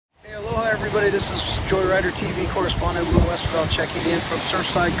everybody, this is Joyrider TV correspondent Lou Westerveld checking in from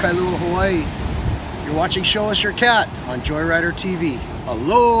Surfside, Kailua, Hawaii. You're watching Show Us Your Cat on Joyrider TV.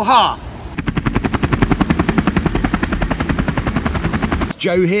 Aloha! It's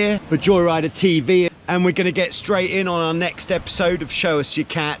Joe here for Joyrider TV, and we're going to get straight in on our next episode of Show Us Your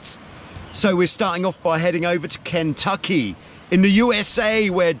Cat. So we're starting off by heading over to Kentucky in the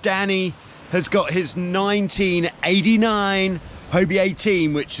USA, where Danny has got his 1989 Hobie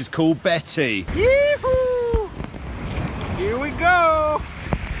 18, which is called Betty. Yee-hoo! Here we go!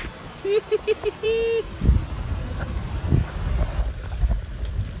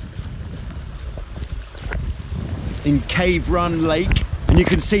 In Cave Run Lake, and you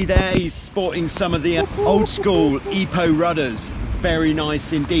can see there he's sporting some of the old school EPO rudders. Very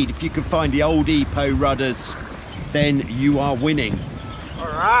nice indeed. If you can find the old EPO rudders, then you are winning. All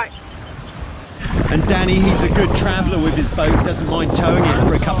right. And Danny, he's a good traveller with his boat, doesn't mind towing it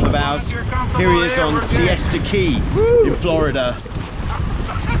for a couple of hours. Here he is on Siesta Key in Florida.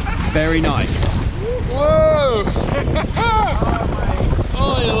 Very nice. Whoa!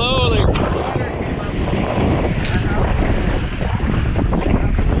 Holy moly!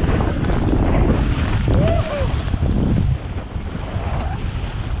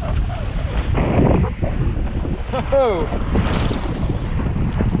 Oh!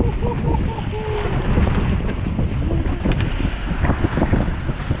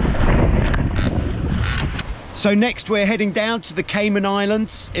 So next we're heading down to the Caymen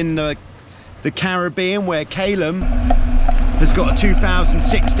Islands in the Caribbean, where Calum has got a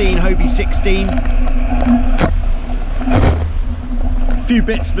 2016 Hobie 16. A few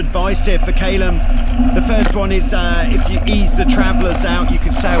bits of advice here for Calum. The first one is if you ease the travellers out, you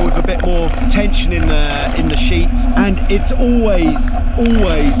can sail with a bit more tension in the sheets, and it's always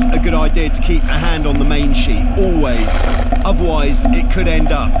a good idea to keep a hand on the main sheet, always. Otherwise it could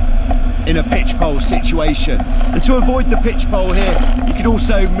end up in a pitch pole situation. And to avoid the pitch pole here, you could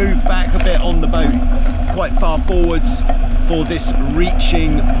also move back a bit on the boat, quite far forwards for this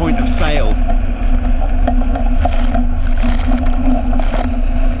reaching point of sail.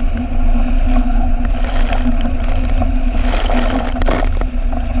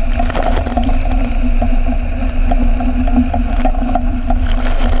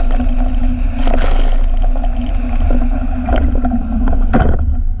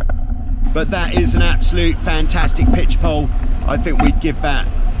 But that is an absolute fantastic pitch pole. I think we'd give that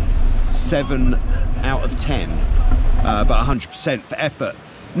 7 out of 10, but 100% for effort.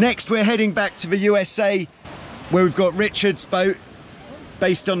 Next we're heading back to the USA, where we've got Richard's boat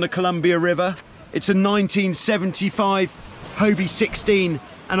based on the Columbia River. It's a 1975 Hobie 16,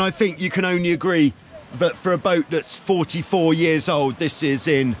 and I think you can only agree that for a boat that's 44 years old, this is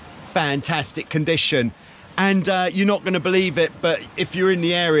in fantastic condition. And you're not going to believe it, but if you're in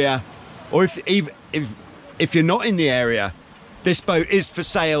the area, or if you're not in the area, this boat is for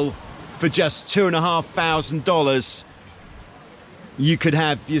sale for just $2,500. You could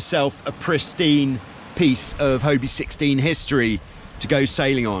have yourself a pristine piece of Hobie 16 history to go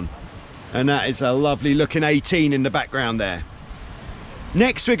sailing on. And that is a lovely looking 18 in the background there.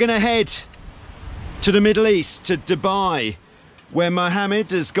 Next we're going to head to the Middle East, to Dubai, where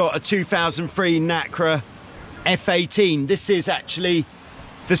Mohammed has got a 2003 Nacra F18. This is actually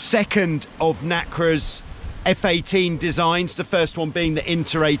the second of Nacra's F18 designs, the first one being the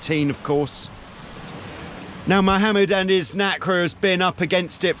Inter 18, of course. Now Mohammed and his Nacra has been up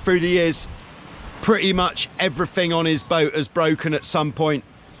against it through the years. Pretty much everything on his boat has broken at some point.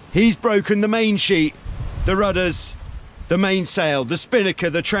 He's broken the main sheet, the rudders, the mainsail, the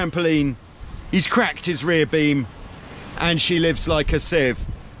spinnaker, the trampoline. He's cracked his rear beam, and she lives like a sieve.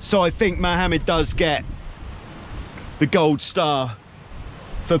 So I think Mohammed does get the gold star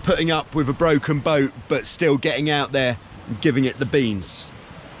for putting up with a broken boat, but still getting out there and giving it the beans.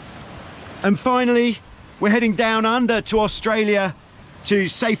 And finally, we're heading down under to Australia, to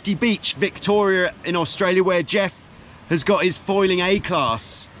Safety Beach, Victoria in Australia, where Jeff has got his foiling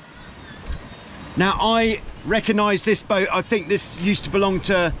A-Class. Now I recognise this boat. I think this used to belong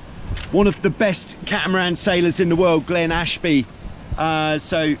to one of the best catamaran sailors in the world, Glenn Ashby.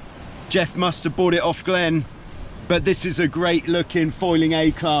 So Jeff must have bought it off Glenn. But this is a great looking foiling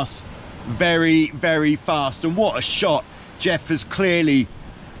A-Class, very, very fast. And what a shot. Jeff has clearly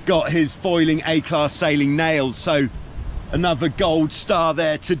got his foiling A-Class sailing nailed. So another gold star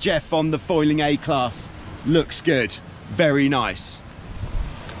there to Jeff on the foiling A-Class. Looks good, very nice.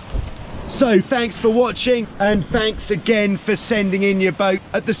 So thanks for watching, and thanks again for sending in your boat.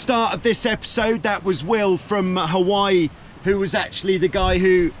 At the start of this episode, that was Will from Hawaii, who was actually the guy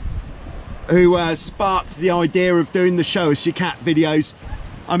who sparked the idea of doing the Show Us Your Cat videos.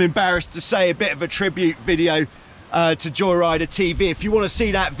 I'm embarrassed to say, a bit of a tribute video to Joyrider TV. If you want to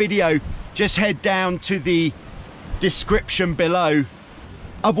see that video, just head down to the description below.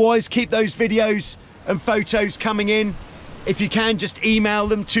 Otherwise, keep those videos and photos coming in. If you can, just email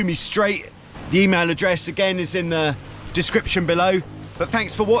them to me straight. The email address again is in the description below. But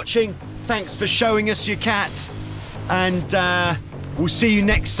thanks for watching, thanks for showing us your cat, and we'll see you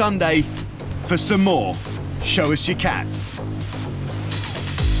next Sunday for some more Show Us Your Cat.